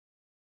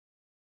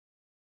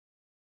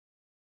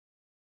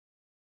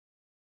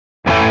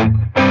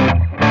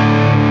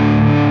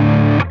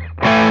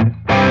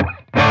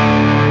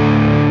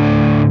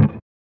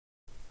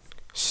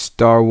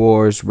Star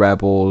Wars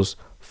Rebels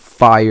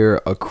Fire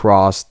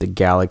Across the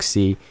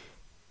Galaxy.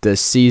 The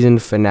season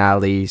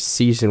finale,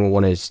 season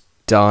 1 is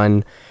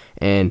done,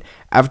 and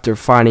after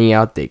finding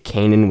out that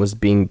Kanan was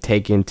being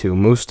taken to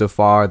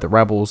Mustafar, the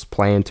rebels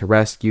plan to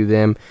rescue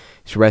him.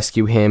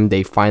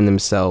 They find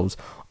themselves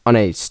on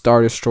a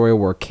Star Destroyer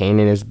where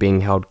Kanan is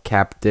being held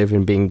captive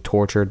and being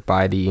tortured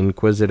by the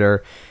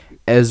Inquisitor.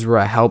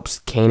 Ezra helps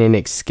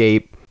Kanan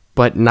escape,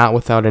 but not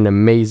without an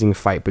amazing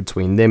fight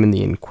between them and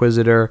the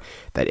Inquisitor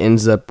that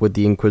ends up with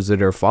the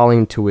Inquisitor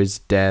falling to his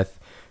death.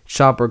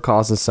 Chopper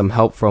calls in some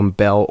help from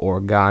Bail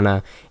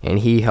Organa, and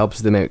he helps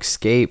them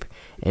escape.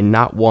 And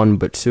not one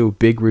but two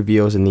big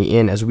reveals in the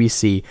end, as we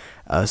see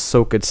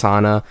Ahsoka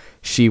Tano.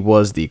 She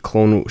was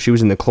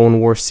in the Clone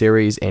Wars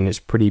series and is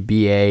pretty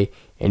BA.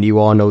 And you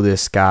all know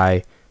this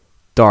guy,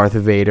 Darth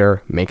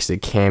Vader, makes a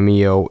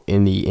cameo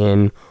in the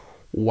end.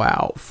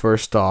 Wow,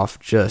 first off,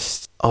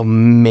 just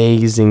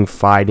amazing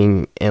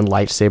fighting and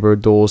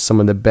lightsaber duels. Some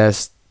of the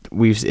best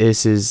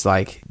this is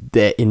like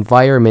the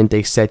environment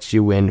they set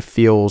you in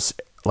feels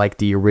like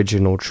the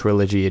original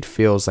trilogy. It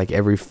feels like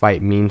every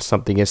fight means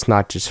something. It's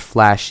not just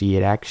flashy,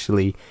 it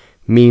actually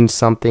means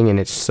something, and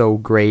it's so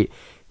great.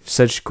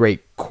 Such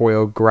great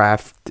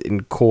choreographed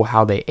and cool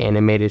how they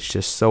animate. It's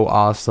just so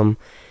awesome.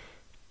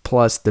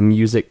 Plus the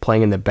music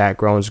playing in the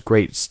background is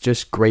great. It's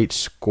just great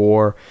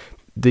score.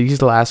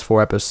 These last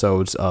 4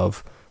 episodes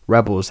of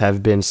Rebels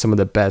have been some of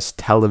the best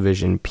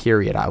television,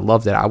 period. I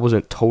loved it. I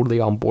wasn't totally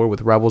on board with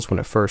Rebels when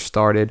it first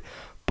started,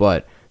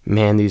 but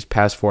man, these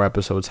past 4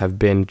 episodes have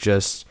been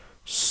just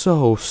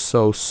so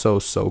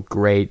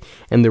great,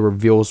 and the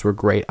reveals were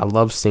great. I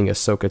love seeing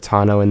Ahsoka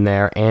Tano in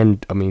there,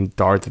 and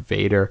Darth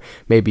Vader.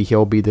 Maybe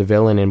he'll be the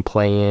villain and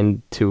play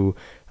into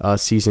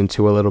season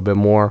 2 a little bit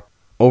more.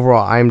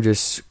 Overall, I'm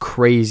just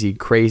crazy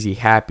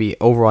happy.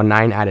 Overall,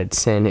 9 out of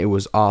 10. It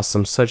was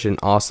awesome. Such an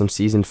awesome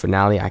season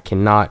finale. I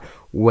cannot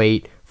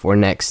wait for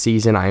next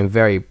season. I am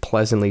very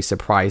pleasantly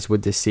surprised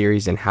with this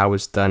series and how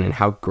it's done and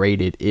how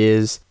great it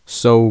is.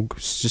 So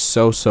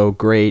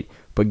great.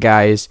 But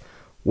guys,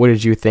 what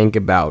did you think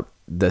about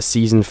the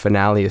season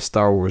finale of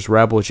Star Wars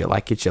Rebels? You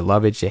like it, you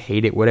love it, you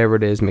hate it, whatever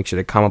it is, make sure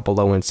to comment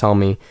below and tell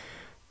me.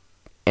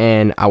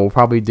 And I will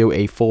probably do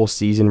a full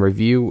season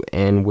review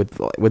and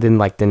within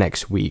like the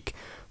next week.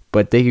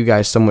 But thank you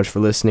guys so much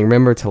for listening.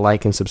 Remember to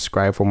like and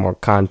subscribe for more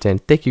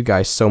content. Thank you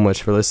guys so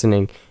much for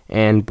listening,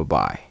 and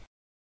bye-bye.